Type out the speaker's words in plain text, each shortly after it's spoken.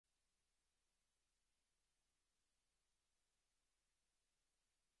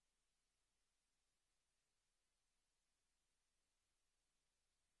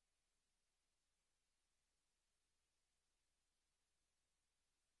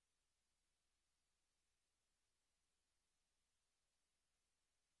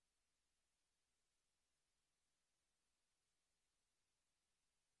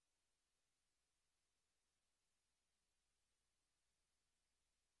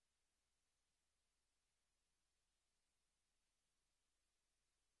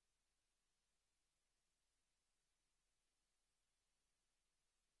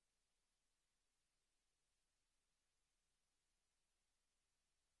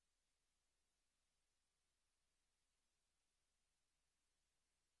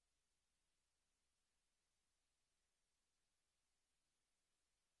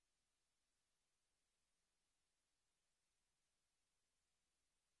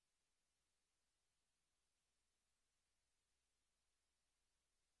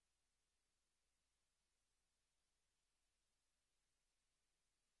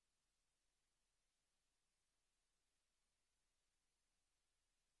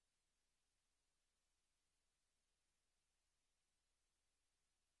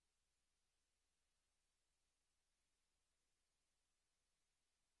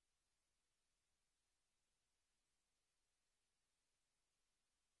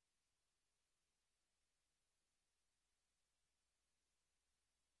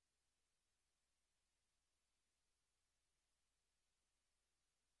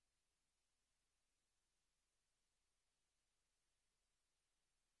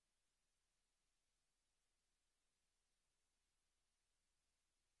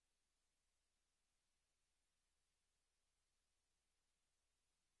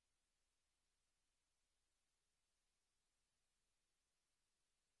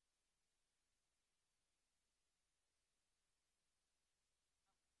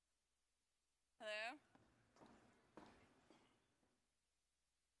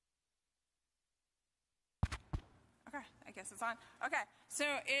Okay, I guess it's on. Okay, so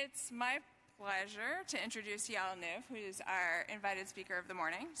it's my pleasure to introduce Yael Niv, who is our invited speaker of the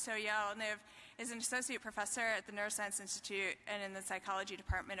morning. So Yael Niv is an associate professor at the Neuroscience Institute and in the psychology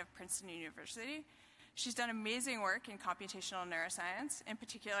department of Princeton University. She's done amazing work in computational neuroscience, in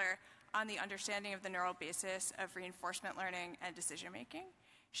particular on the understanding of the neural basis of reinforcement learning and decision making.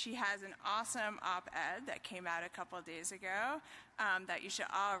 She has an awesome op-ed that came out a couple of days ago that you should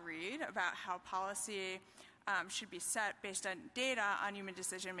all read about how policy should be set based on data on human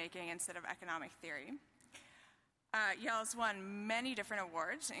decision making instead of economic theory. Yael's won many different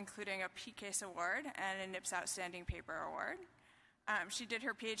awards, including a Pete Case Award and a NIPS Outstanding Paper Award. She did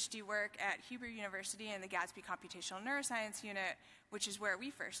her PhD work at Hebrew University in the Gatsby Computational Neuroscience Unit, which is where we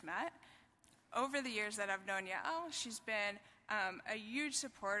first met. Over the years that I've known Yael, she's been a huge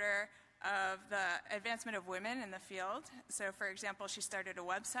supporter of the advancement of women in the field. So, for example, she started a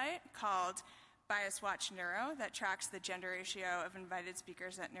website called Bias Watch Neuro that tracks the gender ratio of invited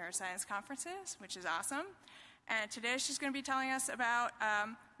speakers at neuroscience conferences, which is awesome. And today she's going to be telling us about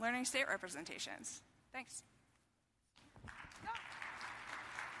learning state representations. Thanks.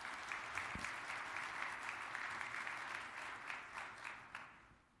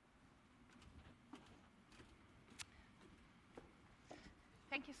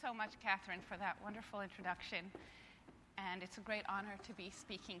 Thank you so much, Catherine, for that wonderful introduction. And it's a great honor to be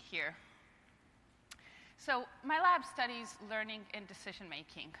speaking here. So my lab studies learning and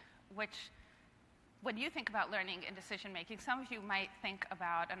decision-making, which when you think about learning and decision-making, some of you might think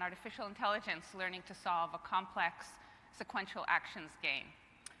about an artificial intelligence learning to solve a complex sequential actions game.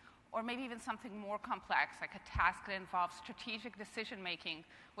 Or maybe even something more complex, like a task that involves strategic decision-making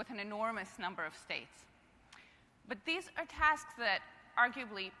with an enormous number of states. But these are tasks that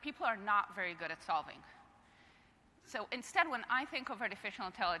arguably people are not very good at solving. So instead, when I think of artificial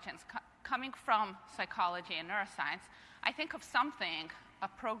intelligence coming from psychology and neuroscience, I think of something, a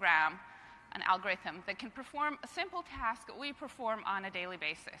program, an algorithm that can perform a simple task that we perform on a daily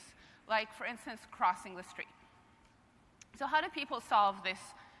basis, like, for instance, crossing the street. So how do people solve this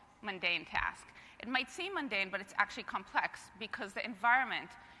mundane task? It might seem mundane, but it's actually complex because the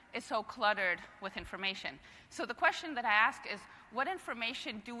environment is so cluttered with information. So the question that I ask is, what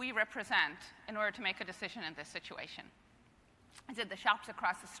information do we represent in order to make a decision in this situation? Is it the shops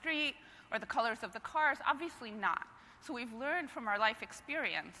across the street or the colors of the cars? Obviously not. So we've learned from our life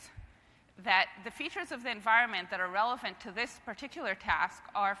experience that the features of the environment that are relevant to this particular task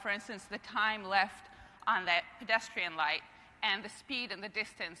are, for instance, the time left on that pedestrian light and the speed and the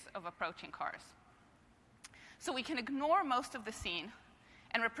distance of approaching cars. So we can ignore most of the scene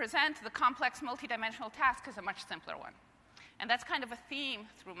and represent the complex multidimensional task as a much simpler one. And that's kind of a theme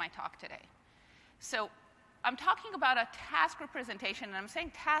through my talk today. So I'm talking about a task representation, and I'm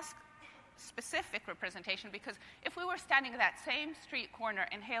saying task-specific representation because if we were standing at that same street corner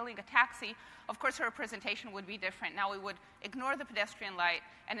and hailing a taxi, of course our representation would be different. Now we would ignore the pedestrian light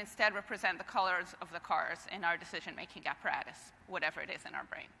and instead represent the colors of the cars in our decision-making apparatus, whatever it is in our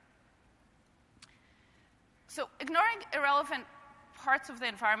brain. So ignoring irrelevant parts of the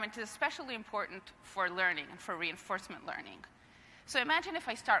environment is especially important for learning and for reinforcement learning. So imagine if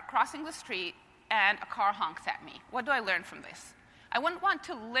I start crossing the street and a car honks at me. What do I learn from this? I wouldn't want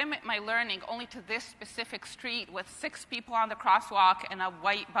to limit my learning only to this specific street with 6 people on the crosswalk and a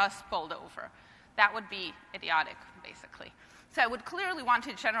white bus pulled over. That would be idiotic, basically. So I would clearly want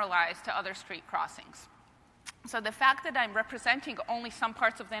to generalize to other street crossings. So the fact that I'm representing only some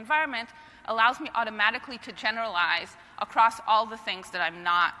parts of the environment allows me automatically to generalize across all the things that I'm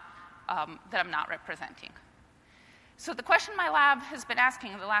not representing. So the question my lab has been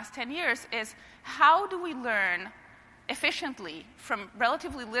asking in the last 10 years is, how do we learn efficiently from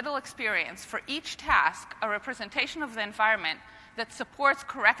relatively little experience for each task a representation of the environment that supports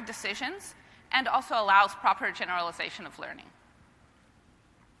correct decisions and also allows proper generalization of learning?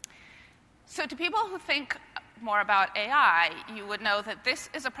 So to people who think more about AI, you would know that this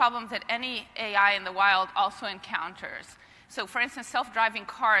is a problem that any AI in the wild also encounters. So for instance, self-driving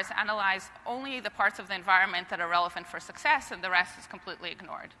cars analyze only the parts of the environment that are relevant for success, and the rest is completely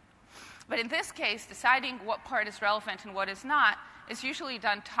ignored. But in this case, deciding what part is relevant and what is not is usually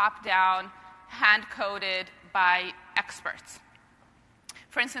done top-down, hand-coded by experts.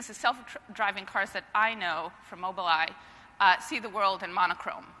 For instance, the self-driving cars that I know from Mobileye see the world in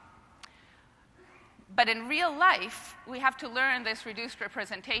monochrome. But in real life, we have to learn this reduced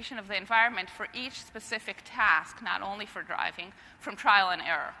representation of the environment for each specific task, not only for driving, from trial and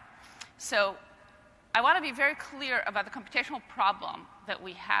error. So I want to be very clear about the computational problem that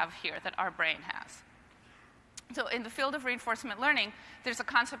we have here, that our brain has. So in the field of reinforcement learning, there's a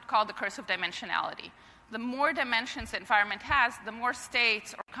concept called the curse of dimensionality. the more dimensions the environment has, the more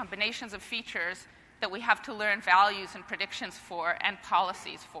states or combinations of features that we have to learn values and predictions for and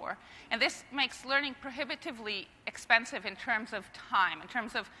policies for. And this makes learning prohibitively expensive in terms of time, in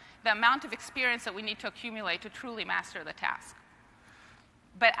terms of the amount of experience that we need to accumulate to truly master the task.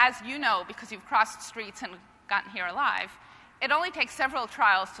 But as you know, because you've crossed streets and gotten here alive, it only takes several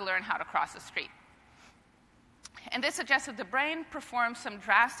trials to learn how to cross a street. And this suggests that the brain performs some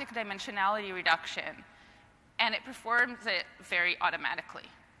drastic dimensionality reduction, and it performs it very automatically.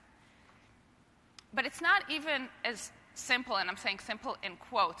 But it's not even as simple, and I'm saying simple in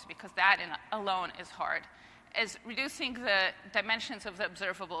quotes because that alone is hard, as reducing the dimensions of the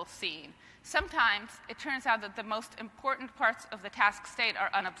observable scene. Sometimes it turns out that the most important parts of the task state are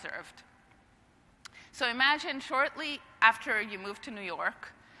unobserved. So imagine shortly after you move to New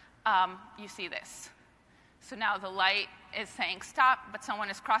York, you see this. So now the light is saying stop, but someone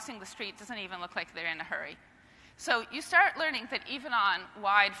is crossing the street. It doesn't even look like they're in a hurry. So you start learning that even on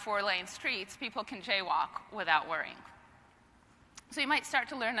wide 4-lane streets, people can jaywalk without worrying. So you might start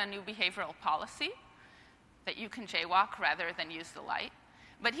to learn a new behavioral policy, that you can jaywalk rather than use the light.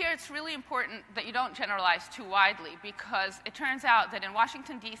 But here it's really important that you don't generalize too widely, because it turns out that in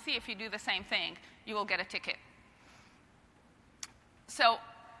Washington, D.C., if you do the same thing, you will get a ticket. So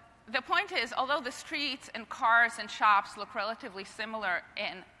the point is, although the streets and cars and shops look relatively similar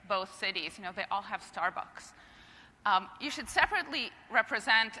in both cities, they all have Starbucks. You should separately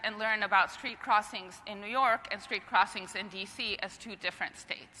represent and learn about street crossings in New York and street crossings in D.C. as two different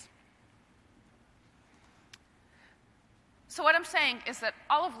states. So what I'm saying is that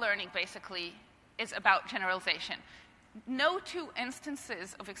all of learning basically is about generalization. No two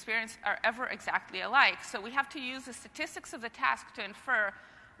instances of experience are ever exactly alike, so we have to use the statistics of the task to infer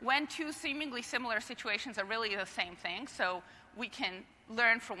when two seemingly similar situations are really the same thing, so we can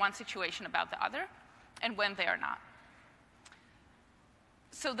learn from one situation about the other, and when they are not.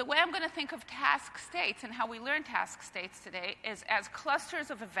 So the way I'm going to think of task states and how we learn task states today is as clusters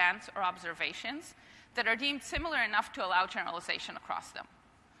of events or observations that are deemed similar enough to allow generalization across them.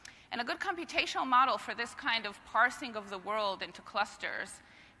 And a good computational model for this kind of parsing of the world into clusters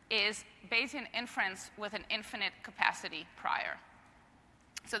is Bayesian inference with an infinite capacity prior.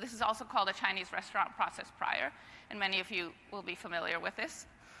 So this is also called a Chinese restaurant process prior, and many of you will be familiar with this.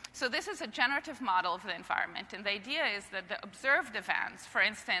 So this is a generative model of the environment, and the idea is that the observed events, for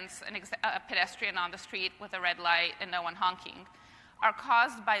instance, a pedestrian on the street with a red light and no one honking, are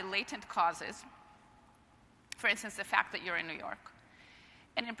caused by latent causes. For instance, the fact that you're in New York.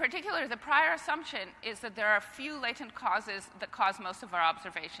 And in particular, the prior assumption is that there are few latent causes that cause most of our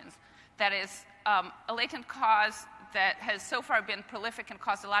observations. That is, a latent cause that has so far been prolific and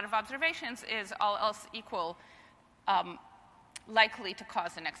caused a lot of observations is, all else equal, likely to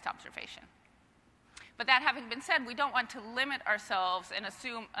cause the next observation. But that having been said, we don't want to limit ourselves and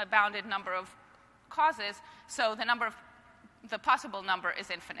assume a bounded number of causes, so the possible number is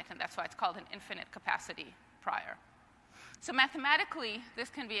infinite, and that's why it's called an infinite capacity prior. So mathematically, this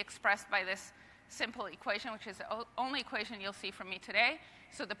can be expressed by this simple equation, which is the only equation you'll see from me today.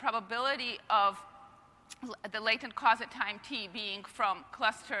 So the probability of the latent cause at time t being from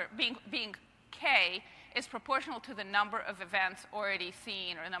cluster, being k, is proportional to the number of events already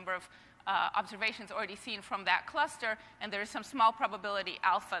seen, or the number of observations already seen from that cluster, and there is some small probability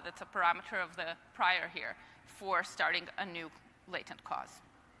alpha that's a parameter of the prior here for starting a new latent cause.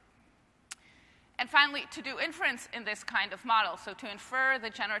 And finally, to do inference in this kind of model, so to infer the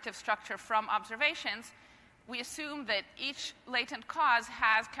generative structure from observations, we assume that each latent cause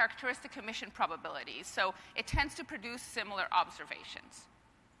has characteristic emission probabilities, so it tends to produce similar observations.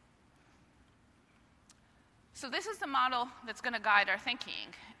 So this is the model that's going to guide our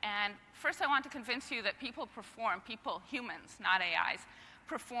thinking. And first I want to convince you that humans, not AIs,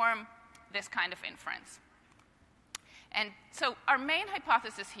 perform this kind of inference. And so our main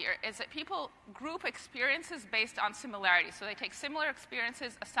hypothesis here is that people group experiences based on similarity. So they take similar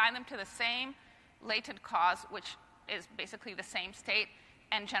experiences, assign them to the same latent cause, which is basically the same state,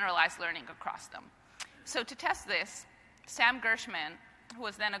 and generalize learning across them. So to test this, Sam Gershman, who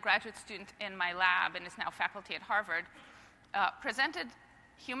was then a graduate student in my lab and is now faculty at Harvard, presented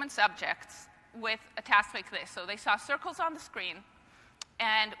human subjects with a task like this. So they saw circles on the screen,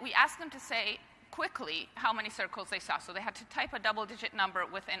 and we asked them to say quickly how many circles they saw. So they had to type a double-digit number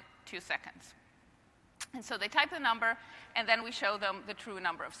within 2 seconds. And so they type the number, and then we show them the true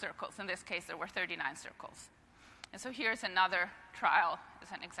number of circles. In this case, there were 39 circles. And so here's another trial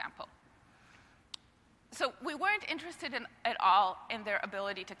as an example. So we weren't interested at all in their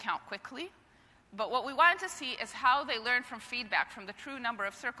ability to count quickly, but what we wanted to see is how they learned from feedback from the true number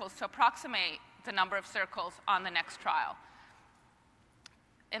of circles to approximate the number of circles on the next trial.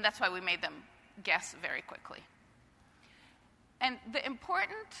 And that's why we made them guess very quickly. And the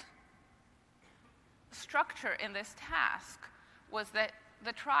important structure in this task was that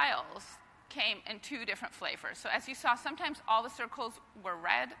the trials came in two different flavors. So as you saw, sometimes all the circles were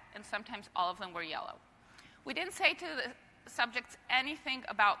red, and sometimes all of them were yellow. We didn't say to the subjects anything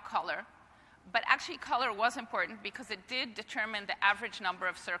about color, but actually color was important because it did determine the average number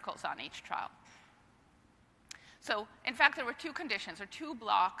of circles on each trial. So in fact, there were two conditions, or two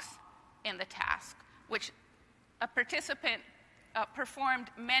blocks in the task, which a participant performed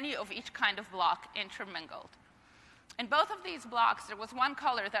many of each kind of block intermingled. In both of these blocks, there was one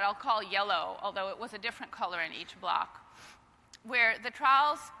color that I'll call yellow, although it was a different color in each block, where the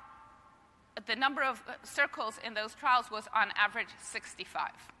trials, the number of circles in those trials was on average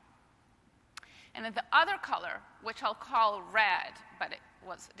 65. And then the other color, which I'll call red, but it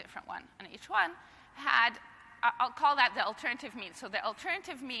was a different one in each one, had, I'll call that the alternative mean. So the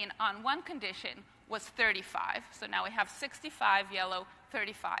alternative mean on one condition was 35. So now we have 65 yellow,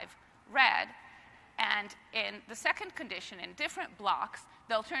 35 red. And in the second condition, in different blocks,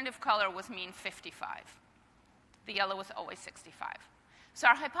 the alternative color was mean 55. The yellow was always 65. So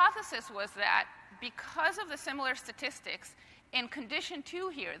our hypothesis was that because of the similar statistics, in condition 2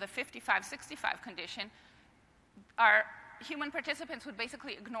 here, the 55-65 condition, our human participants would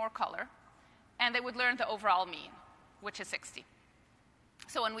basically ignore color, and they would learn the overall mean, which is 60.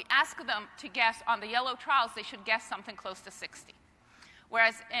 So when we ask them to guess on the yellow trials, they should guess something close to 60.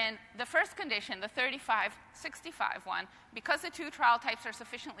 Whereas in the first condition, the 35-65 one, because the two trial types are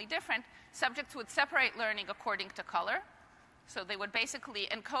sufficiently different, subjects would separate learning according to color. So they would basically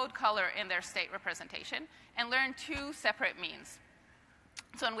encode color in their state representation and learn two separate means.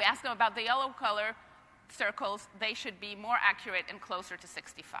 So when we ask them about the yellow color circles, they should be more accurate and closer to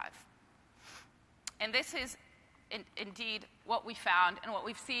 65. And this is indeed what we found and what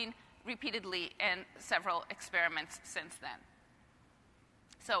we've seen repeatedly in several experiments since then.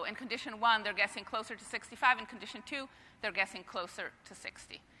 So in condition 1, they're guessing closer to 65. In condition 2, they're guessing closer to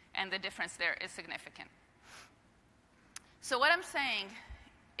 60. And the difference there is significant. So what I'm saying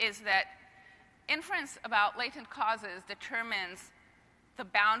is that inference about latent causes determines the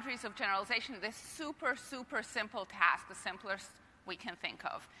boundaries of generalization, this super, super simple task, the simplest we can think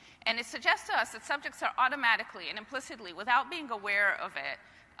of. And it suggests to us that subjects are automatically and implicitly, without being aware of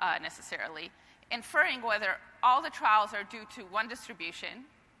it necessarily, inferring whether all the trials are due to one distribution,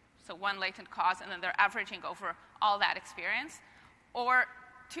 so one latent cause, and then they're averaging over all that experience, or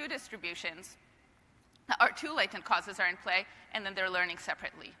two distributions, or two latent causes are in play, and then they're learning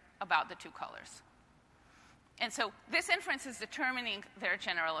separately about the two colors. And so this inference is determining their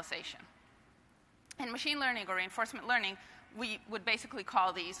generalization. In machine learning or reinforcement learning, we would basically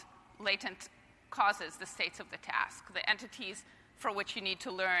call these latent causes the states of the task, the entities for which you need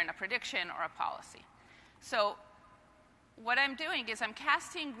to learn a prediction or a policy. So what I'm doing is I'm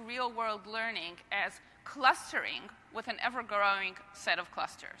casting real-world learning as clustering with an ever-growing set of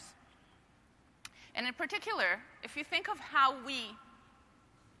clusters. And in particular, if you think of how we,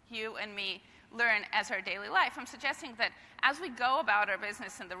 you and me, learn as our daily life, I'm suggesting that as we go about our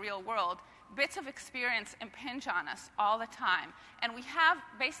business in the real world, bits of experience impinge on us all the time. And we have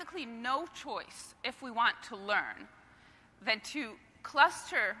basically no choice, if we want to learn, than to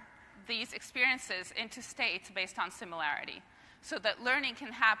cluster these experiences into states based on similarity, so that learning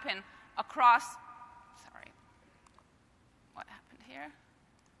can happen across, sorry, what happened here?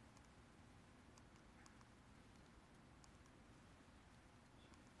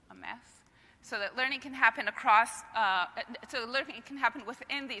 A mess. So that learning can happen across, so learning can happen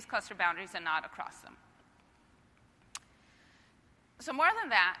within these cluster boundaries and not across them. So more than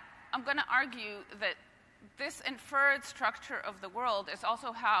that, I'm going to argue that this inferred structure of the world is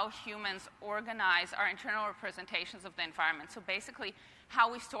also how humans organize our internal representations of the environment. So basically,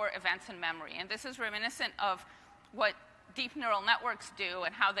 how we store events in memory. And this is reminiscent of what deep neural networks do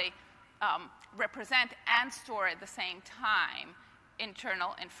and how they represent and store at the same time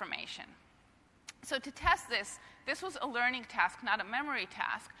internal information. So to test this, this was a learning task, not a memory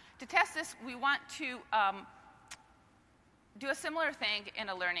task. To test this, we want to do a similar thing in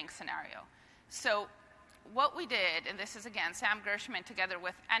a learning scenario. So what we did, and this is, again, Sam Gershman together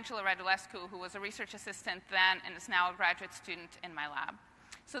with Angela Radulescu, who was a research assistant then and is now a graduate student in my lab.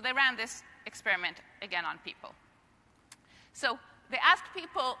 So they ran this experiment, again, on people. So they asked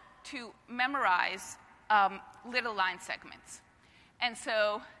people to memorize little line segments. And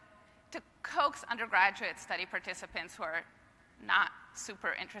so to coax undergraduate study participants who are not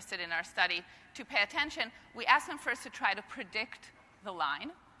super interested in our study to pay attention, we asked them first to try to predict the line.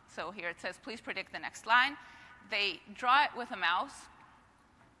 So here it says, please predict the next line. They draw it with a mouse,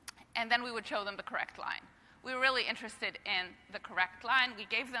 and then we would show them the correct line. We were really interested in the correct line. We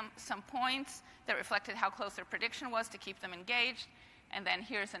gave them some points that reflected how close their prediction was to keep them engaged. And then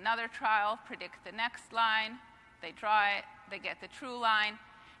here's another trial, predict the next line. They draw it, they get the true line.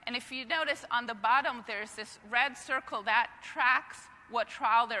 And if you notice on the bottom, there's this red circle that tracks what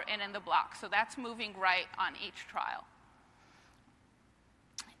trial they're in the block. So that's moving right on each trial.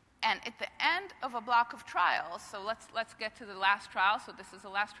 And at the end of a block of trials, so let's get to the last trial. So this is the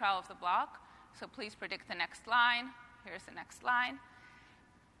last trial of the block. So please predict the next line. Here's the next line.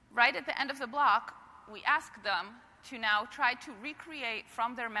 Right at the end of the block, we ask them to now try to recreate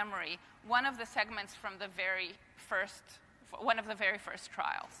from their memory one of the segments from one of the very first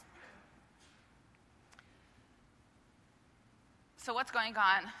trials. So what's going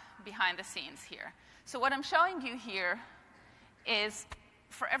on behind the scenes here? So what I'm showing you here is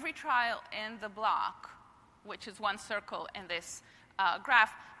for every trial in the block, which is one circle in this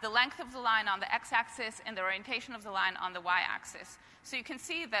graph, the length of the line on the x-axis and the orientation of the line on the y-axis. So you can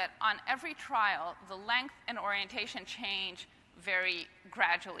see that on every trial, the length and orientation change very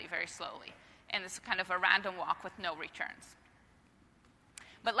gradually, very slowly. And it's kind of a random walk with no returns.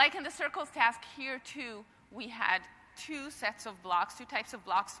 But like in the circles task here, too, we had two sets of blocks, two types of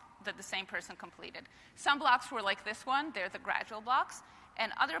blocks that the same person completed. Some blocks were like this one. They're the gradual blocks.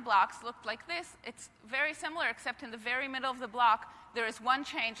 And other blocks looked like this. It's very similar, except in the very middle of the block, there is one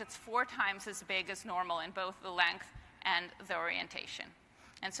change that's 4 times as big as normal in both the length and the orientation.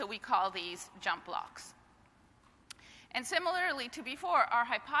 And so we call these jump blocks. And similarly to before, our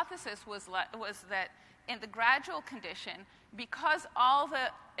hypothesis was that in the gradual condition, because all the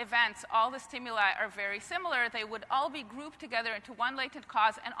events, all the stimuli are very similar, they would all be grouped together into one latent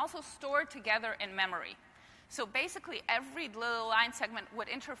cause and also stored together in memory. So basically, every little line segment would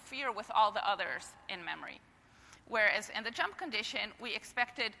interfere with all the others in memory. Whereas in the jump condition, we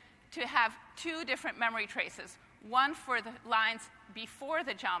expected to have 2 different memory traces, one for the lines before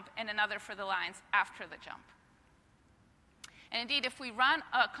the jump and another for the lines after the jump. And indeed, if we run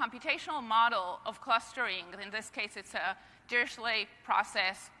a computational model of clustering, in this case it's a Dirichlet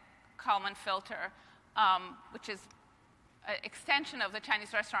process Kalman filter, which is an extension of the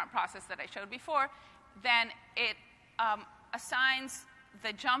Chinese restaurant process that I showed before, then it assigns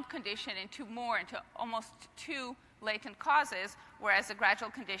the jump condition into almost 2 latent causes, whereas the gradual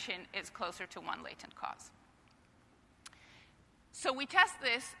condition is closer to 1 latent cause. So we test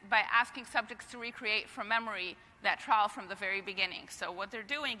this by asking subjects to recreate from memory that trial from the very beginning. So what they're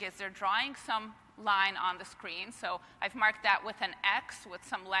doing is they're drawing some line on the screen. So I've marked that with an X with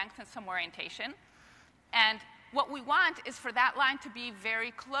some length and some orientation. And what we want is for that line to be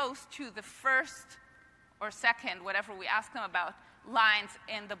very close to the first or second, whatever we ask them about, lines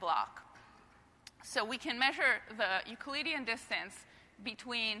in the block. So we can measure the Euclidean distance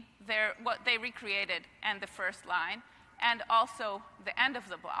between what they recreated and the first line, and also the end of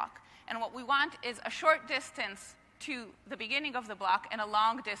the block. And what we want is a short distance to the beginning of the block and a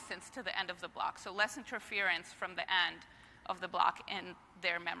long distance to the end of the block, so less interference from the end of the block in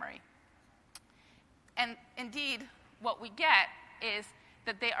their memory. And indeed, what we get is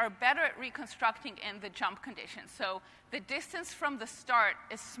that they are better at reconstructing in the jump condition. So the distance from the start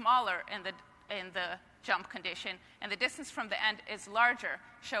is smaller in the jump condition, and the distance from the end is larger,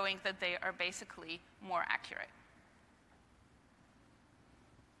 showing that they are basically more accurate.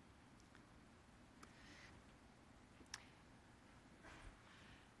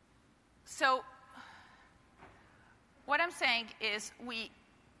 So what I'm saying is we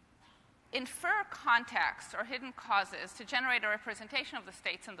infer context or hidden causes to generate a representation of the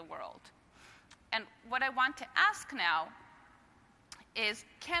states in the world. And what I want to ask now is,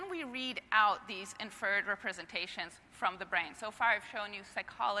 can we read out these inferred representations from the brain? So far I've shown you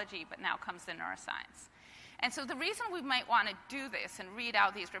psychology, but now comes the neuroscience. And so the reason we might want to do this and read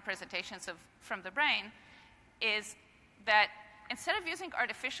out these representations from the brain is that instead of using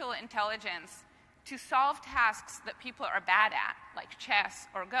artificial intelligence to solve tasks that people are bad at, like chess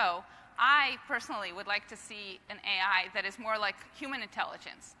or Go, I personally would like to see an AI that is more like human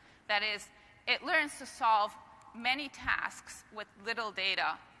intelligence. That is, it learns to solve many tasks with little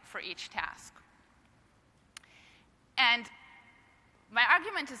data for each task. And my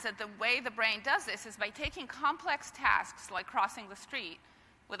argument is that the way the brain does this is by taking complex tasks like crossing the street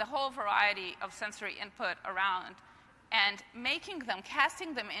with a whole variety of sensory input around and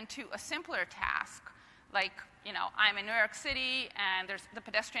casting them into a simpler task, like, I'm in New York City and the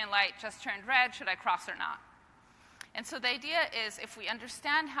pedestrian light just turned red, should I cross or not? And so the idea is if we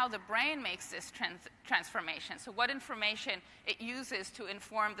understand how the brain makes this transformation, so what information it uses to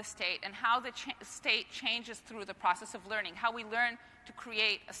inform the state and how the state changes through the process of learning, how we learn to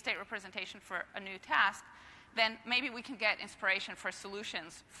create a state representation for a new task, then maybe we can get inspiration for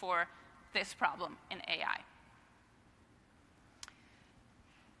solutions for this problem in AI.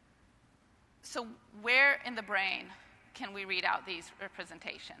 So where in the brain can we read out these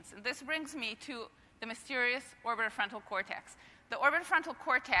representations? And this brings me to the mysterious orbitofrontal cortex. The orbitofrontal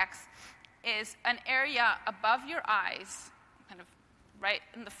cortex is an area above your eyes, kind of right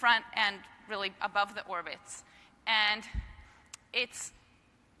in the front and really above the orbits. And it's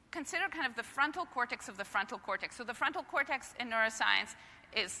considered kind of the frontal cortex of the frontal cortex. So the frontal cortex in neuroscience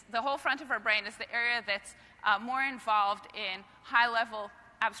is the whole front of our brain is the area that's more involved in high-level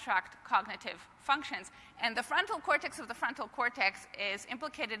abstract cognitive functions. And the frontal cortex of the frontal cortex is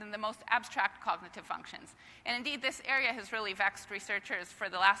implicated in the most abstract cognitive functions. And indeed, this area has really vexed researchers for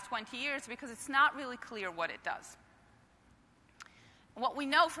the last 20 years because it's not really clear what it does. What we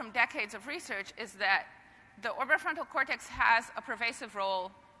know from decades of research is that the orbitofrontal cortex has a pervasive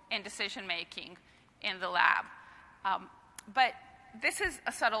role in decision-making in the lab. But this is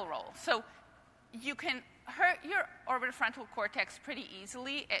a subtle role. So you can hurt your orbitofrontal cortex pretty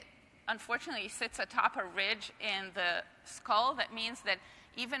easily. It unfortunately sits atop a ridge in the skull. That means that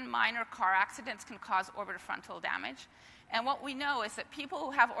even minor car accidents can cause orbitofrontal damage. And what we know is that people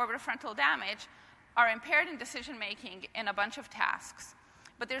who have orbitofrontal damage are impaired in decision-making in a bunch of tasks.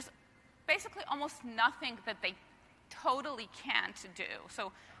 But there's basically almost nothing that they totally can't do.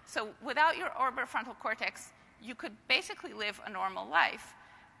 So without your orbitofrontal cortex, you could basically live a normal life.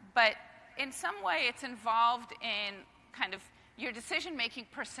 But in some way, it's involved in kind of your decision-making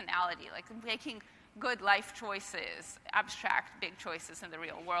personality, like making good life choices, abstract big choices in the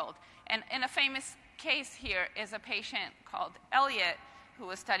real world. And in a famous case here is a patient called Elliot, who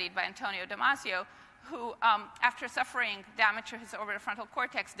was studied by Antonio Damasio, who, after suffering damage to his orbitofrontal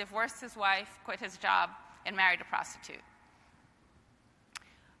cortex, divorced his wife, quit his job, and married a prostitute.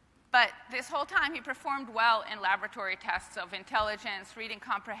 But this whole time, he performed well in laboratory tests of intelligence, reading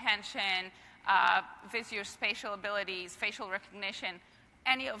comprehension, visuospatial abilities, facial recognition,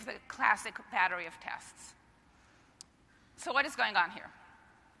 any of the classic battery of tests. So what is going on here?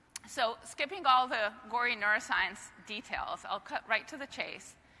 So skipping all the gory neuroscience details, I'll cut right to the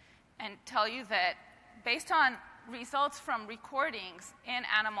chase and tell you that based on results from recordings in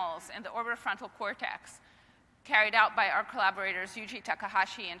animals in the orbitofrontal cortex, carried out by our collaborators Yuji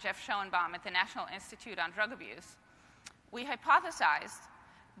Takahashi and Jeff Schoenbaum at the National Institute on Drug Abuse, we hypothesized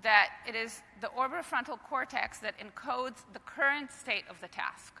that it is the orbitofrontal cortex that encodes the current state of the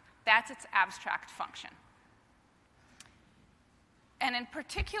task. That's its abstract function. And in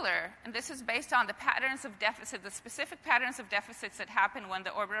particular, and this is based on the patterns of deficit, the specific patterns of deficits that happen when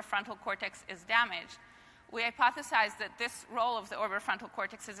the orbitofrontal cortex is damaged, we hypothesized that this role of the orbitofrontal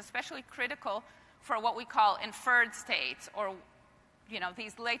cortex is especially critical for what we call inferred states, or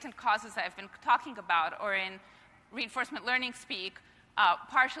these latent causes that I've been talking about, or in reinforcement learning speak,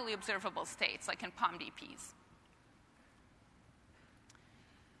 partially observable states, like in POMDPs.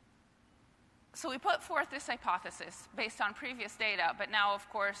 So we put forth this hypothesis based on previous data, but now, of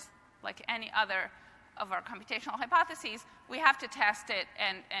course, like any other of our computational hypotheses, we have to test it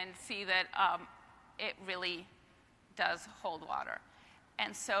and see that it really does hold water.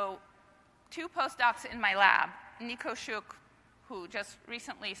 And so 2 postdocs in my lab, Nico Schuck, who just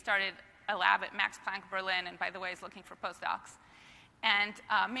recently started a lab at Max Planck Berlin, and by the way is looking for postdocs, and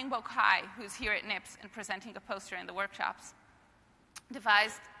Mingbo Kai, who's here at NIPS and presenting a poster in the workshops,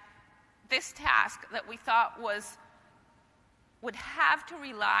 devised this task that we thought would have to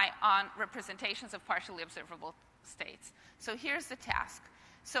rely on representations of partially observable states. So here's the task.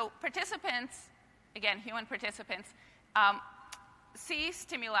 So participants, again, human participants, see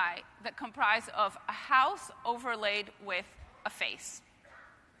stimuli that comprise of a house overlaid with a face.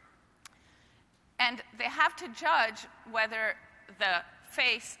 And they have to judge whether the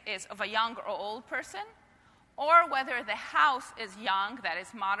face is of a young or old person, or whether the house is young, that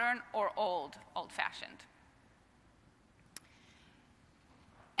is modern, or old, old-fashioned.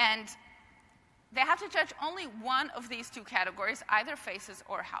 And they have to judge only one of these 2 categories, either faces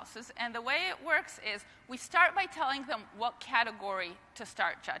or houses. And the way it works is we start by telling them what category to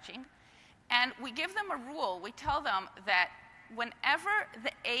start judging. And we give them a rule. We tell them that whenever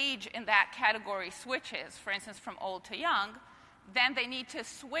the age in that category switches, for instance, from old to young, then they need to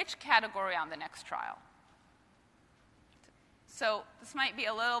switch category on the next trial. So this might be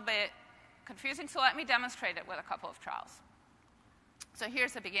a little bit confusing, so let me demonstrate it with a couple of trials. So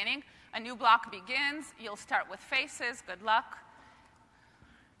here's the beginning. A new block begins. You'll start with faces. Good luck.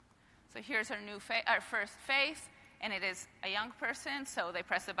 So here's our first face, and it is a young person, so they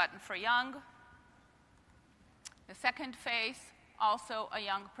press the button for young. The second face, also a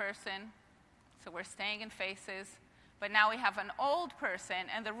young person, so we're staying in faces. But now we have an old person,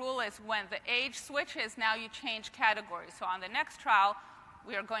 and the rule is when the age switches, now you change categories. So on the next trial,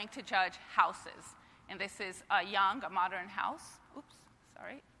 we are going to judge houses. And this is a young, a modern house. Oops,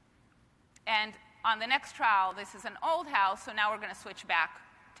 sorry. And on the next trial, this is an old house, so now we're going to switch back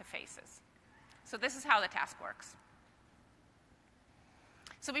to faces. So this is how the task works.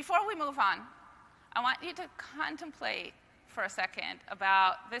 So before we move on, I want you to contemplate for a second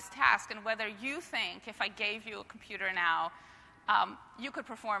about this task and whether you think if I gave you a computer now, you could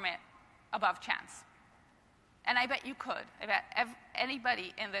perform it above chance. And I bet you could. I bet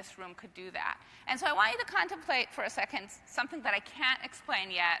anybody in this room could do that. And so I want you to contemplate for a second something that I can't explain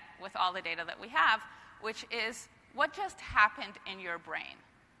yet with all the data that we have, which is what just happened in your brain.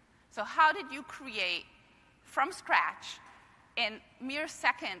 So how did you create, from scratch, in mere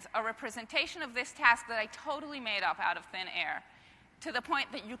seconds, a representation of this task that I totally made up out of thin air to the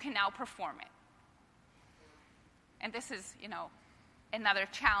point that you can now perform it? And this is, another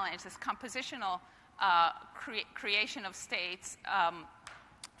challenge, this compositional creation of states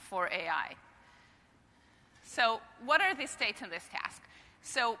for AI. So what are the states in this task?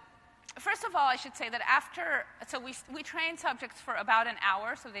 So first of all, I should say that we trained subjects for about an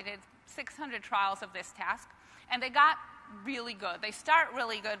hour, so they did 600 trials of this task, and they got really good. They start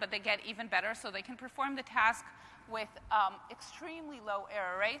really good, but they get even better, so they can perform the task with extremely low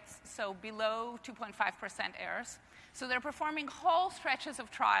error rates, so below 2.5% errors. So they're performing whole stretches of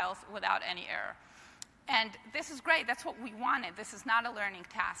trials without any error. And this is great. That's what we wanted. This is not a learning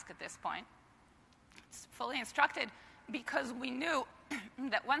task at this point. It's fully instructed because we knew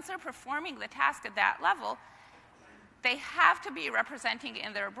that once they're performing the task at that level, they have to be representing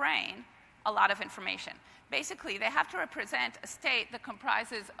in their brain a lot of information. Basically, they have to represent a state that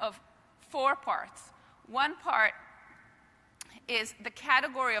comprises of 4 parts. One part is the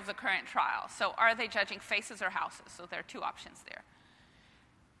category of the current trial. So are they judging faces or houses? So there are 2 options there.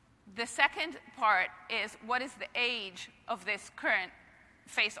 The second part is what is the age of this current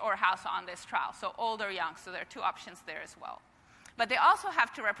face or house on this trial, so old or young, so there are 2 options there as well. But they also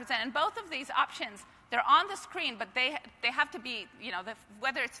have to represent, and both of these options, they're on the screen, but they have to be,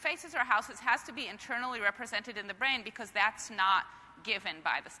 whether it's faces or houses, has to be internally represented in the brain because that's not given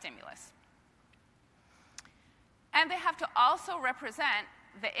by the stimulus. And they have to also represent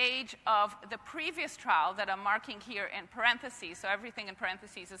the age of the previous trial that I'm marking here in parentheses. So everything in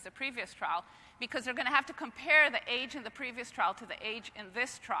parentheses is the previous trial, because they're going to have to compare the age in the previous trial to the age in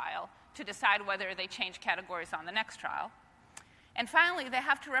this trial to decide whether they change categories on the next trial. And finally, they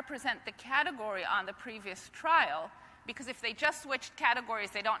have to represent the category on the previous trial, because if they just switched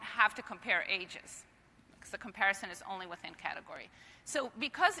categories, they don't have to compare ages, because the comparison is only within category. So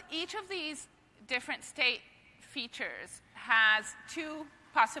because each of these different state features has 2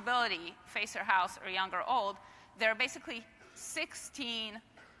 possibility, face or house or young or old, there are basically 16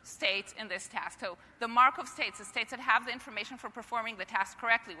 states in this task. So the Markov states, the states that have the information for performing the task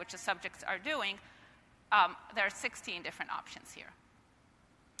correctly, which the subjects are doing, there are 16 different options here.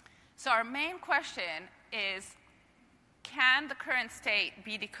 So our main question is, can the current state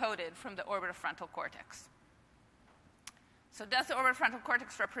be decoded from the orbitofrontal cortex? So does the orbitofrontal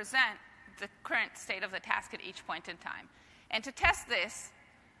cortex represent the current state of the task at each point in time? And to test this,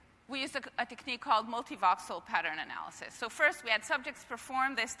 we used a technique called multivoxel pattern analysis. So first, we had subjects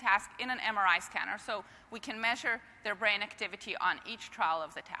perform this task in an MRI scanner, so we can measure their brain activity on each trial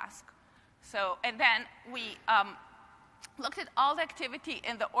of the task. And then we looked at all the activity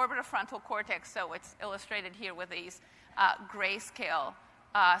in the orbitofrontal cortex, so it's illustrated here with these grayscale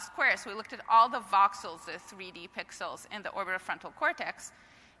squares. So we looked at all the voxels, the 3D pixels in the orbitofrontal cortex,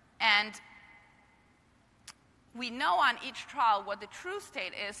 and we know on each trial what the true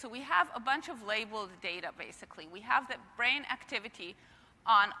state is, so we have a bunch of labeled data, basically. We have the brain activity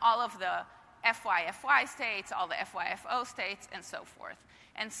on all of the FY-FY states, all the FY-FO states, and so forth.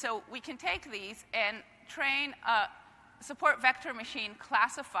 And so we can take these and train a support vector machine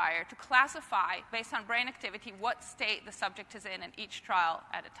classifier to classify, based on brain activity, what state the subject is in each trial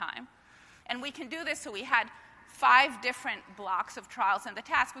at a time. And we can do this, so we had 5 different blocks of trials in the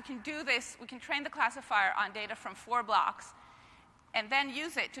task. We can do this, we can train the classifier on data from 4 blocks, and then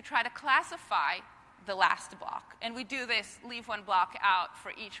use it to try to classify the last block. And we do this, leave 1 block out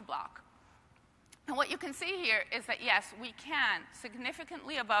for each block. And what you can see here is that, yes, we can,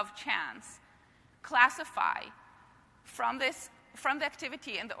 significantly above chance, classify from this from the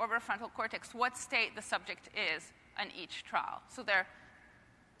activity in the orbitofrontal cortex what state the subject is in each trial. So there are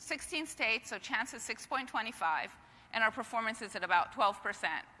 16 states, so chance is 6.25, and our performance is at about 12%,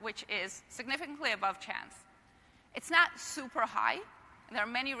 which is significantly above chance. It's not super high, and there are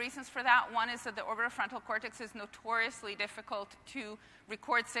many reasons for that. One is that the orbitofrontal cortex is notoriously difficult to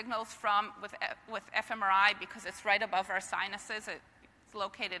record signals from with fMRI because it's right above our sinuses. It's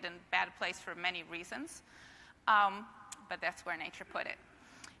located in a bad place for many reasons, but that's where nature put it.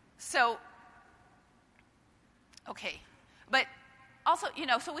 So, okay, but also,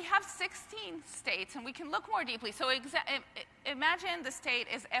 so we have 16 states, and we can look more deeply. So imagine the state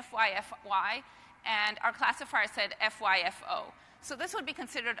is FYFY, and our classifier said FYFO. So this would be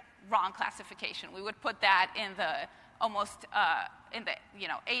considered wrong classification. We would put that in the almost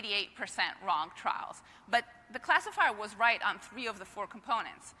 88% wrong trials. But the classifier was right on 3 of the 4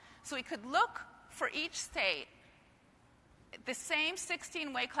 components. So we could look for each state, the same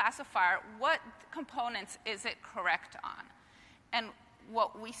 16-way classifier, what components is it correct on? And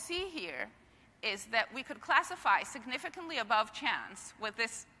what we see here is that we could classify significantly above chance with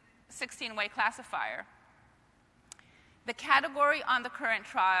this 16-way classifier the category on the current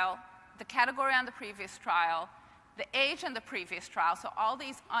trial, the category on the previous trial, the age in the previous trial, so all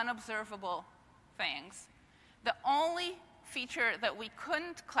these unobservable things. The only feature that we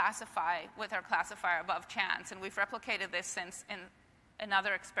couldn't classify with our classifier above chance, and we've replicated this since in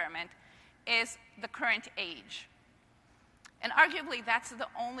another experiment, is the current age. And arguably, that's the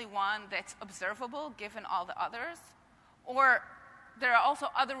only one that's observable given all the others. Or there are also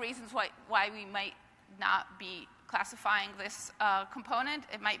other reasons why we might not be classifying this component.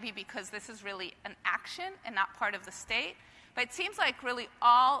 It might be because this is really an action and not part of the state. But it seems like really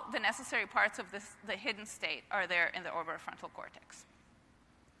all the necessary parts of the hidden state are there in the orbitofrontal cortex.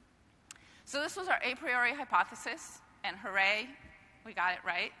 So this was our a priori hypothesis, and hooray, we got it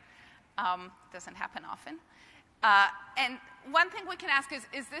right. Doesn't happen often. And one thing we can ask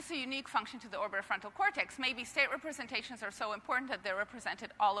is this a unique function to the orbitofrontal cortex? Maybe state representations are so important that they're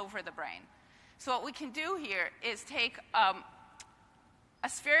represented all over the brain. So what we can do here is take a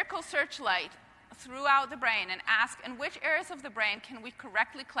spherical searchlight throughout the brain and ask in which areas of the brain can we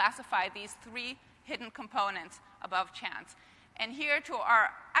correctly classify these 3 hidden components above chance. And here, to our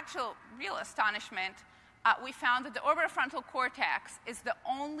actual real astonishment, we found that the orbitofrontal cortex is the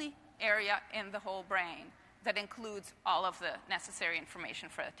only area in the whole brain that includes all of the necessary information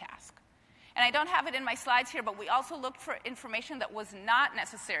for the task. And I don't have it in my slides here, but we also looked for information that was not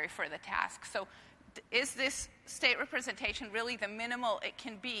necessary for the task. So is this state representation really the minimal it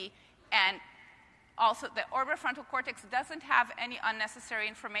can be? And also, the orbitofrontal cortex doesn't have any unnecessary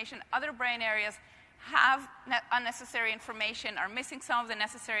information. Other brain areas have unnecessary information, are missing some of the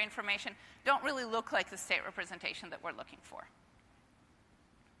necessary information, don't really look like the state representation that we're looking for.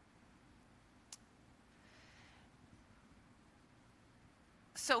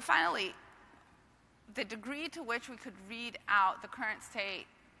 So finally, the degree to which we could read out the current state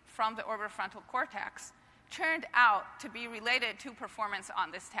from the orbitofrontal cortex turned out to be related to performance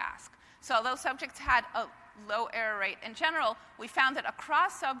on this task. So although subjects had a low error rate in general, we found that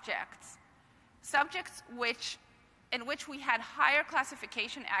across subjects in which we had higher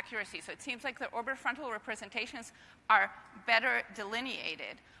classification accuracy, so it seems like the orbitofrontal representations are better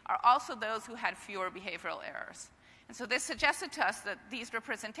delineated, are also those who had fewer behavioral errors. And so this suggested to us that these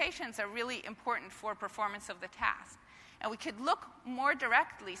representations are really important for performance of the task. And we could look more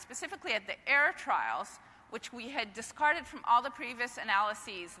directly, specifically at the error trials, which we had discarded from all the previous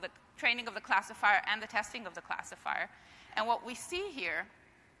analyses, the training of the classifier and the testing of the classifier. And what we see here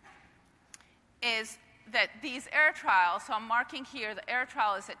is that these error trials, so I'm marking here, the error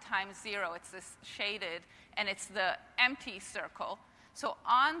trial is at time 0. It's this shaded, and it's the empty circle. So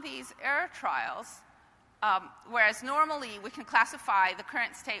on these error trials, whereas normally we can classify the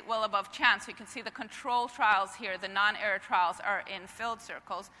current state well above chance, we can see the control trials here, the non-error trials are in filled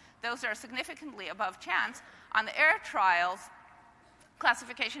circles. Those are significantly above chance. On the error trials,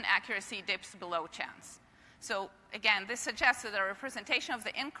 classification accuracy dips below chance. So again, this suggests that the representation of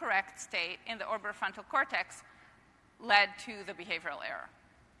the incorrect state in the orbitofrontal cortex led to the behavioral error.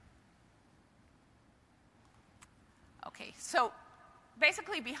 Okay, so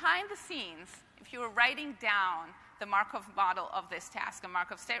basically behind the scenes, if you were writing down the Markov model of this task, a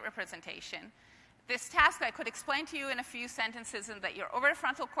Markov state representation, this task I could explain to you in a few sentences in that your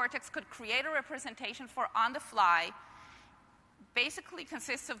orbitofrontal cortex could create a representation for on the fly basically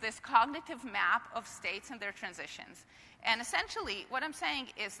consists of this cognitive map of states and their transitions. And essentially, what I'm saying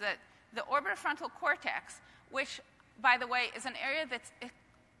is that the orbitofrontal cortex, which, by the way, is an area that's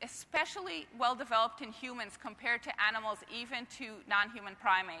especially well developed in humans compared to animals, even to non-human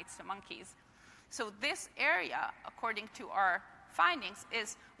primates, to monkeys. So this area, according to our findings,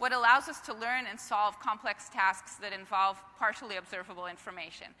 is what allows us to learn and solve complex tasks that involve partially observable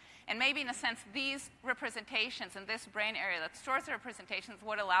information. And maybe in a sense, these representations and this brain area that stores the representations is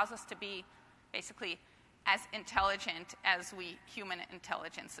what allows us to be basically as intelligent as we human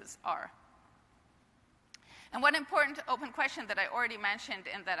intelligences are. And one important open question that I already mentioned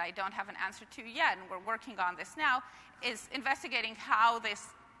and that I don't have an answer to yet, and we're working on this now, is investigating how this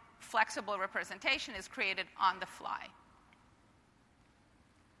flexible representation is created on the fly.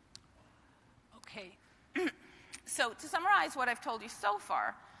 Okay. So to summarize what I've told you so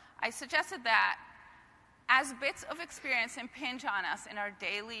far, I suggested that as bits of experience impinge on us in our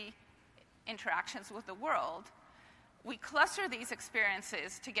daily interactions with the world, we cluster these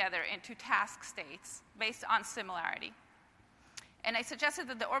experiences together into task states based on similarity. And I suggested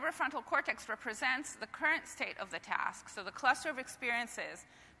that the orbitofrontal cortex represents the current state of the task, so the cluster of experiences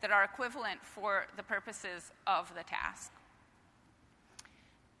that are equivalent for the purposes of the task.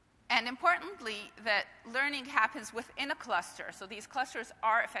 And importantly, that learning happens within a cluster, so these clusters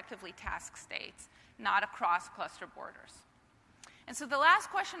are effectively task states, not across cluster borders. And so the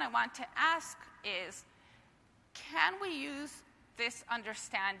last question I want to ask is, can we use this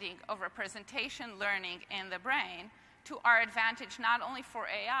understanding of representation learning in the brain to our advantage, not only for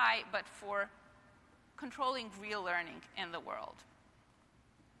AI, but for controlling real learning in the world?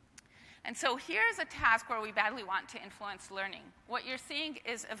 And so here's a task where we badly want to influence learning. What you're seeing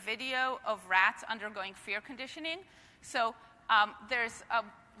is a video of rats undergoing fear conditioning. So there's a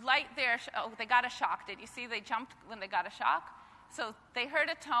light there. Oh, they got a shock. Did you see they jumped when they got a shock? So they heard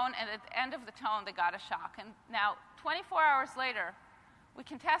a tone, and at the end of the tone, they got a shock. And now, 24 hours later, we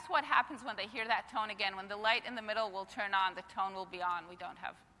can test what happens when they hear that tone again. When the light in the middle will turn on, the tone will be on. We don't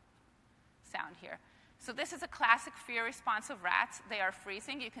have sound here. So this is a classic fear response of rats. They are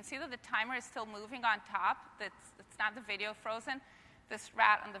freezing. You can see that the timer is still moving on top. It's not the video frozen. This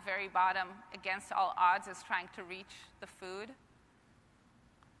rat on the very bottom, against all odds, is trying to reach the food.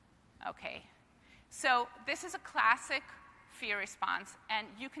 Okay. So this is a classic fear response, and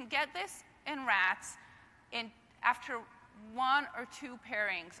you can get this in rats after 1 or 2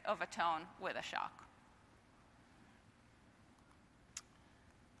 pairings of a tone with a shock.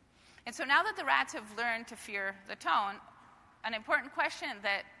 And so now that the rats have learned to fear the tone, an important question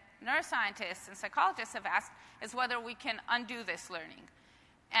that neuroscientists and psychologists have asked is whether we can undo this learning.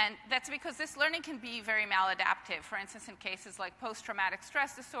 And that's because this learning can be very maladaptive, for instance, in cases like post-traumatic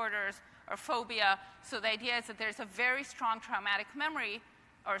stress disorders or phobia. So the idea is that there's a very strong traumatic memory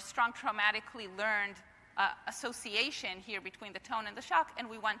or strong traumatically learned association here between the tone and the shock, and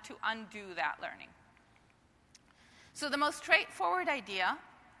we want to undo that learning. So the most straightforward idea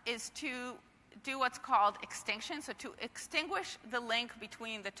is to do what's called extinction, so to extinguish the link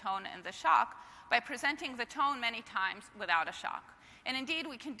between the tone and the shock by presenting the tone many times without a shock. And indeed,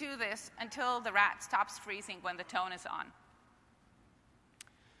 we can do this until the rat stops freezing when the tone is on.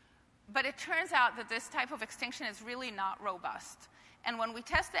 But it turns out that this type of extinction is really not robust. And when we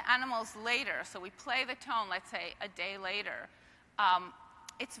test the animals later, so we play the tone, let's say, a day later,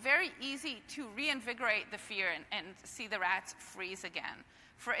 it's very easy to reinvigorate the fear and see the rats freeze again.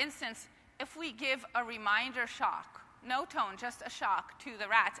 For instance, if we give a reminder shock, no tone, just a shock to the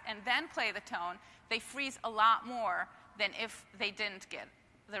rats, and then play the tone, they freeze a lot more than if they didn't get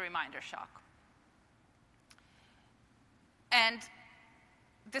the reminder shock. And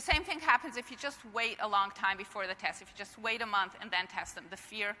the same thing happens if you just wait a long time before the test. If you just wait a month and then test them, the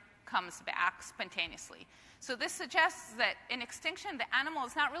fear comes back spontaneously. So this suggests that in extinction, the animal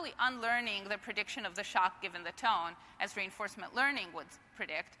is not really unlearning the prediction of the shock given the tone, as reinforcement learning would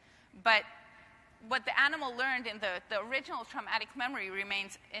predict, but what the animal learned in the original traumatic memory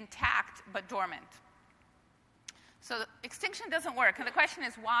remains intact but dormant. So extinction doesn't work, and the question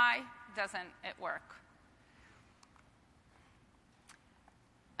is, why doesn't it work?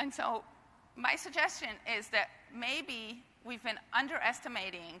 And so my suggestion is that maybe we've been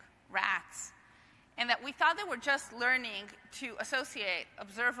underestimating rats, and that we thought they were just learning to associate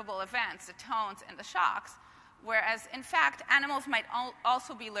observable events, the tones and the shocks, whereas in fact animals might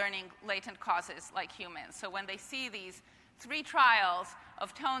also be learning latent causes like humans. So when they see these 3 trials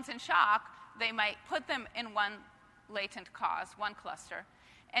of tones and shock, they might put them in one latent cause, one cluster.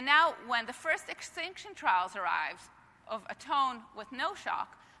 And now when the first extinction trials arrives of a tone with no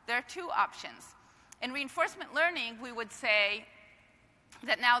shock, there are 2 options. In reinforcement learning, we would say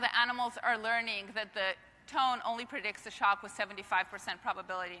that now the animals are learning that the tone only predicts the shock with 75%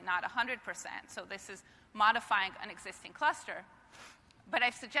 probability, not 100%. So this is modifying an existing cluster. But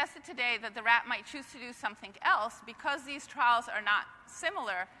I've suggested today that the rat might choose to do something else. Because these trials are not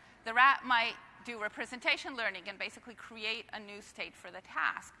similar, the rat might do representation learning and basically create a new state for the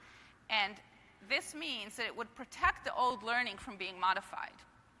task. And this means that it would protect the old learning from being modified.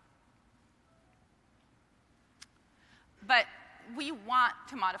 But we want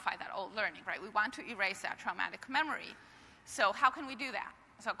to modify that old learning, right? We want to erase that traumatic memory. So how can we do that?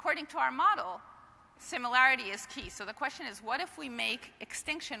 So according to our model, similarity is key. So the question is, what if we make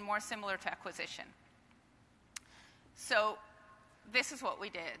extinction more similar to acquisition? So this is what we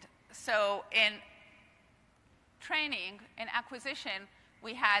did. So in training, in acquisition,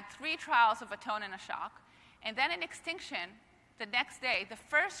 we had 3 trials of a tone and a shock. And then in extinction, the next day, the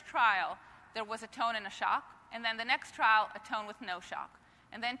first trial, there was a tone and a shock. And then the next trial, a tone with no shock.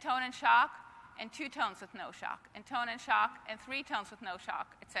 And then tone and shock, and 2 tones with no shock. And tone and shock, and 3 tones with no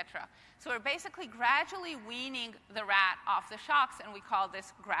shock, etc. So we're basically gradually weaning the rat off the shocks, and we call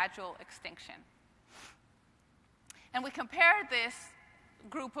this gradual extinction. And we compared this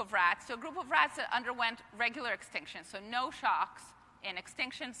group of rats to a group of rats that underwent regular extinction, so no shocks in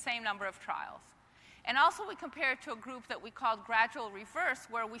extinction, same number of trials. And also we compared to a group that we called gradual reverse,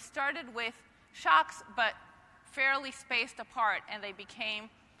 where we started with shocks but fairly spaced apart, and they became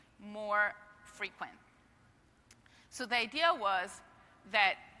more frequent. So the idea was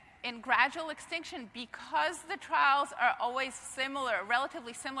that in gradual extinction, because the trials are always similar,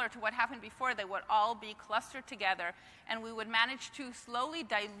 relatively similar to what happened before, they would all be clustered together, and we would manage to slowly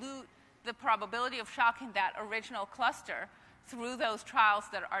dilute the probability of shock in that original cluster through those trials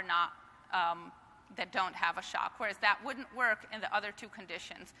that are not that don't have a shock, whereas that wouldn't work in the other 2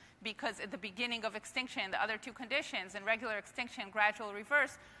 conditions, because at the beginning of extinction, the other 2 conditions, in regular extinction, gradual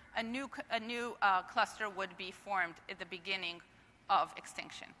reverse, a new cluster would be formed at the beginning of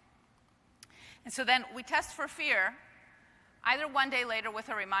extinction. And so then we test for fear, either 1 day later with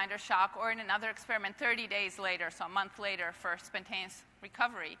a reminder shock, or in another experiment 30 days later, so a month later, for spontaneous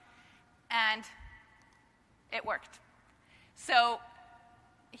recovery. And it worked. So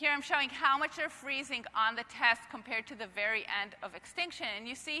here I'm showing how much they're freezing on the test compared to the very end of extinction. And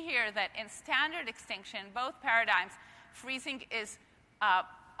you see here that in standard extinction, both paradigms, freezing is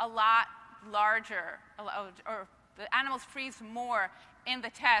a lot larger, or the animals freeze more in the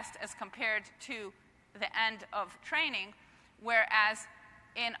test as compared to the end of training, whereas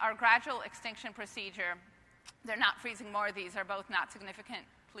in our gradual extinction procedure, they're not freezing more. These are both not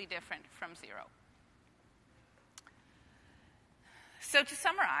significantly different from 0. So to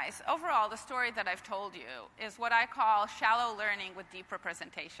summarize, overall, the story that I've told you is what I call shallow learning with deep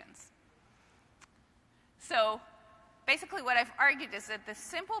representations. So basically what I've argued is that the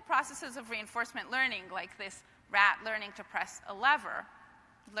simple processes of reinforcement learning, like this rat learning to press a lever,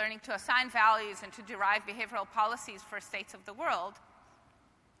 learning to assign values and to derive behavioral policies for states of the world,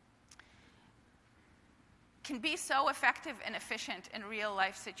 can be so effective and efficient in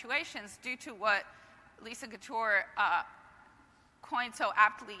real-life situations due to what Lisa Couture coined so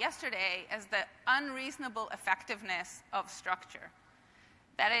aptly yesterday as the unreasonable effectiveness of structure.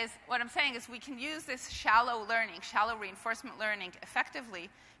 That is, what I'm saying is we can use this shallow learning, shallow reinforcement learning effectively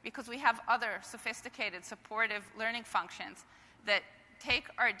because we have other sophisticated supportive learning functions that take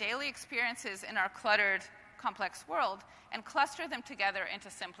our daily experiences in our cluttered, complex world and cluster them together into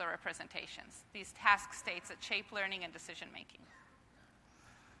simpler representations, these task states that shape learning and decision making.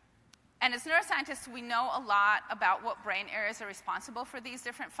 And as neuroscientists, we know a lot about what brain areas are responsible for these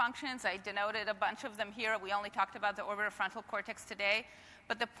different functions. I denoted a bunch of them here. We only talked about the orbitofrontal cortex today.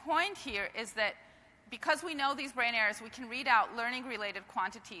 But the point here is that because we know these brain areas, we can read out learning-related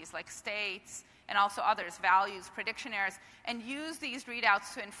quantities like states and also others, values, prediction errors, and use these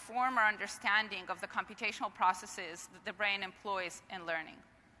readouts to inform our understanding of the computational processes that the brain employs in learning.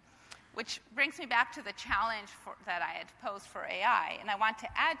 Which brings me back to the challenge that I had posed for AI. And I want to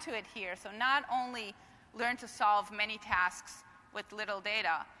add to it here. So not only learn to solve many tasks with little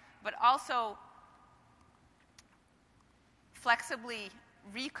data, but also flexibly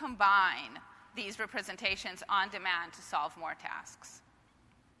recombine these representations on demand to solve more tasks.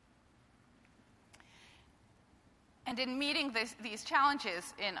 And in meeting these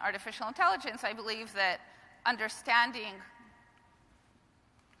challenges in artificial intelligence, I believe that understanding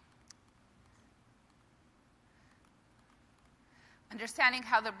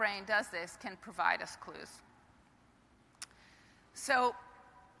how the brain does this can provide us clues. So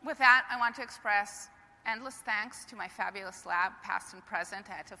with that, I want to express endless thanks to my fabulous lab, past and present.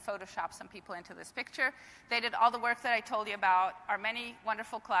 I had to Photoshop some people into this picture. They did all the work that I told you about, our many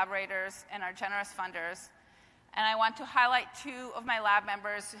wonderful collaborators, and our generous funders. And I want to highlight 2 of my lab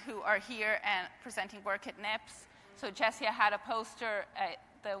members who are here and presenting work at NIPS. So Jessia had a poster at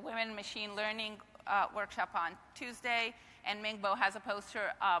the Women Machine Learning workshop on Tuesday, and Mingbo has a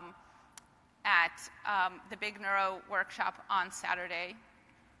poster at the Big Neuro workshop on Saturday.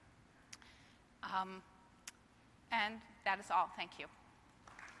 And that is all. Thank you.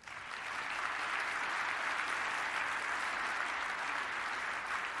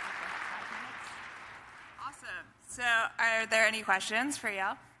 Awesome. So are there any questions for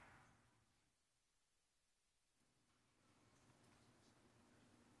Yael?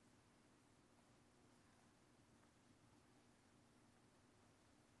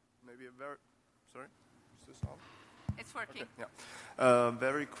 Maybe a very, sorry, is this on? It's working. Okay, yeah.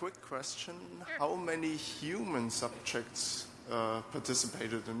 Very quick question. Sure. How many human subjects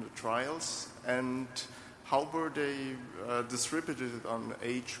participated in the trials, and how were they distributed on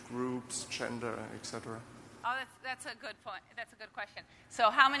age groups, gender, etc.? Oh, that's a good point. That's a good question. So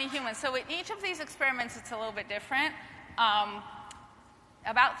how many humans? So in each of these experiments, it's a little bit different.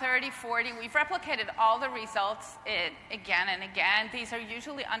 About 30, 40. We've replicated all the results again and again. These are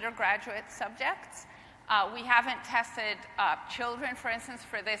usually undergraduate subjects. We haven't tested children, for instance,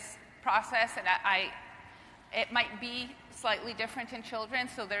 for this process, and it might be slightly different in children.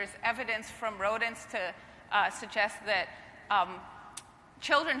 So there's evidence from rodents to suggest that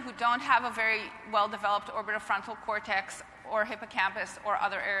children who don't have a very well-developed orbitofrontal cortex or hippocampus or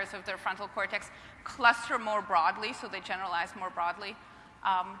other areas of their frontal cortex cluster more broadly, so they generalize more broadly.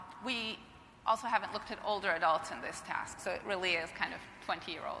 We also haven't looked at older adults in this task, so it really is kind of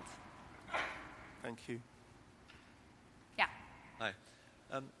 20-year-olds. Thank you. Yeah. Hi.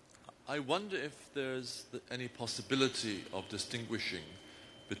 I wonder if there's any possibility of distinguishing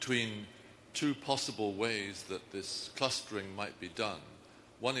between two possible ways that this clustering might be done.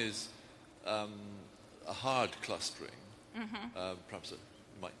 One is a hard clustering, perhaps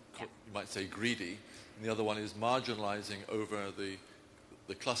you might say greedy, and the other one is marginalizing over the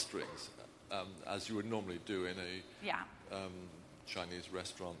clusterings, as you would normally do in a Chinese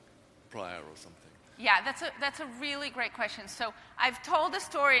restaurant prior or something. Yeah, that's a really great question. So I've told the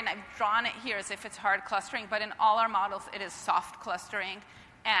story and I've drawn it here as if it's hard clustering, but in all our models it is soft clustering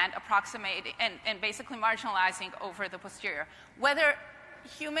and approximating and basically marginalizing over the posterior. Whether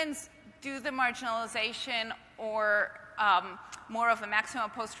humans do the marginalization or more of a maximum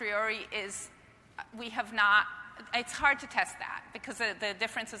posteriori we have not. It's hard to test that because the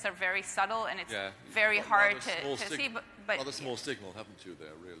differences are very subtle and it's very hard to see. But rather small signal, haven't you,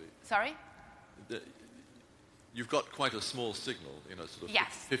 there, really? Sorry? You've got quite a small signal, sort of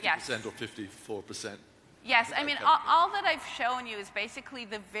 50% or 54%. Yes, I mean, all that I've shown you is basically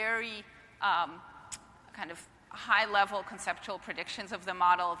the very kind of high-level conceptual predictions of the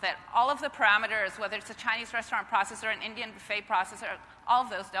model, that all of the parameters, whether it's a Chinese restaurant processor, an Indian buffet processor, all of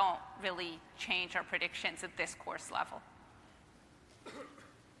those don't really change our predictions at this course level.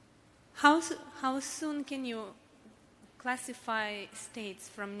 How soon can you classify states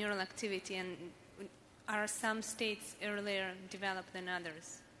from neural activity, and are some states earlier developed than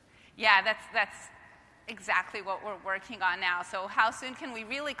others? Yeah, that's exactly what we're working on now. So how soon can we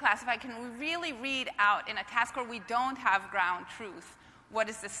really classify? Can we really read out in a task where we don't have ground truth what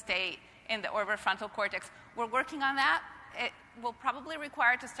is the state in the orbitofrontal cortex? We're working on that. It will probably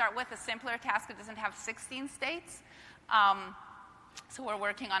require to start with a simpler task that doesn't have 16 states. So we're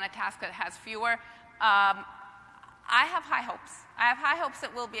working on a task that has fewer. I have high hopes. I have high hopes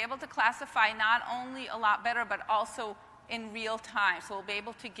that we'll be able to classify not only a lot better, but also in real time. So we'll be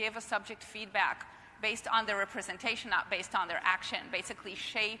able to give a subject feedback based on their representation, not based on their action, basically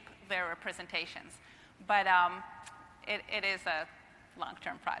shape their representations. But it is a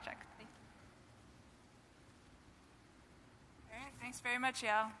long-term project. All right, thanks very much,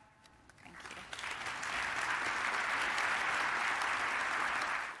 Yael. Thank you.